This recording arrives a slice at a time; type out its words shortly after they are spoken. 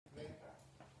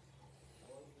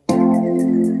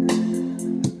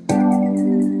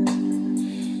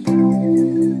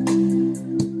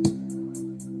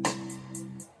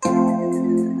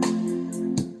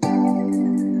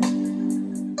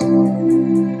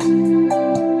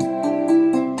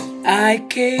I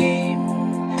came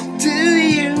to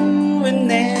you and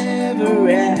never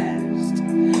asked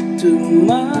too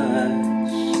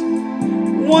much,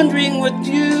 wondering what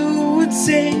you would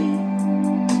say,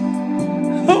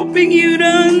 hoping you'd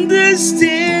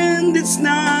understand it's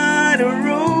not a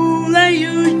role I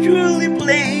usually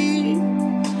play.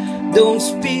 Don't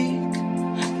speak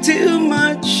too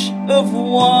much of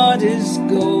what is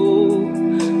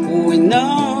going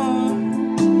on.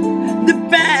 The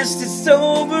past is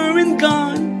over and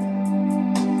gone.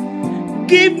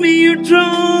 Give me your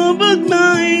troubled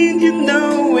mind, you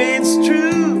know it's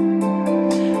true.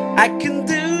 I can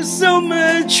do so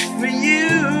much for you.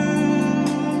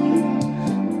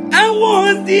 I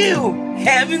want you,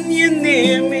 having you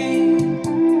near me,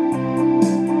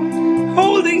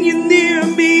 holding you near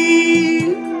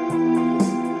me.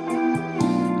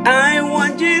 I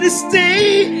want you to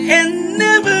stay and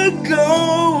never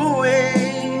go away.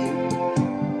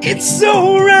 It's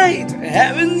so right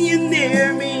having you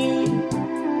near me,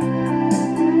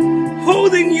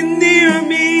 holding you near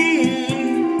me.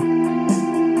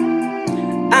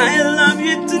 I love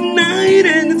you tonight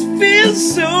and it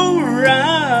feels so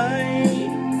right.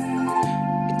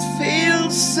 It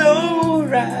feels so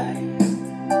right.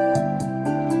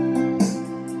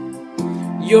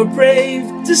 You're brave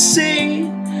to say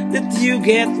that you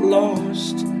get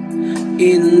lost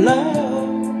in love.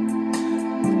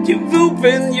 You've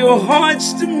opened your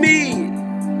hearts to me.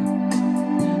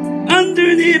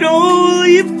 Underneath all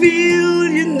you feel,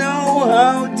 you know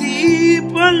how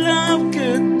deep our love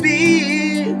could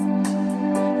be.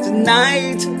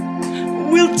 Tonight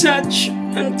we'll touch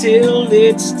until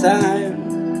it's time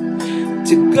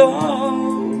to go.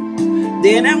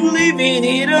 Then I'm leaving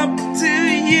it up to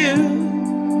you.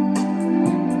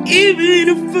 Even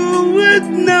a fool would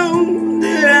know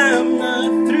that I'm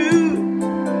not through.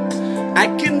 I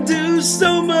can do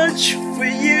so much for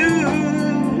you.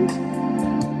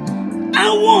 I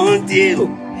want you,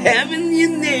 having you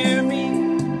near me,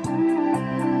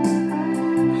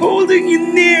 holding you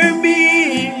near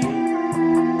me.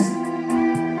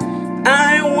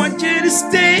 I want you to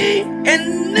stay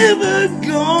and never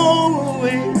go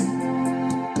away.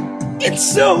 It's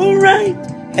so right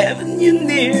having you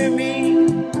near me,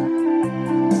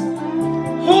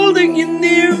 holding you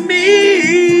near me.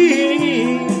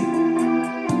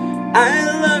 I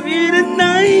love you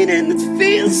tonight and it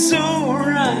feels so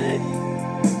right.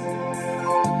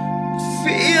 It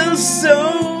feels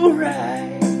so right.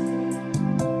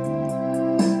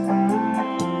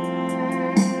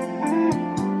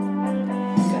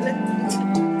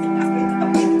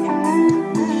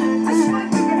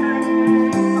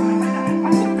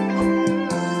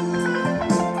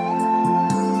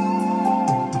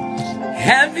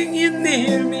 Having you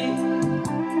near me,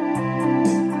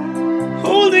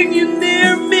 holding you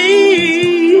near me.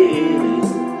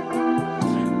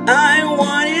 I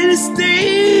want you to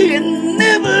stay and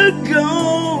never go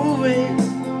away.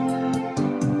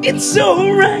 It's so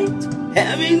right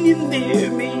having you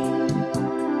near me,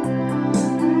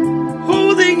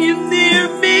 holding you near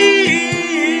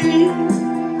me.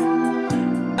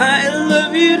 I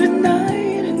love you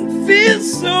tonight and it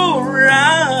feels so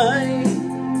right.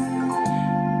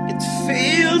 It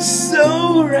feels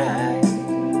so right.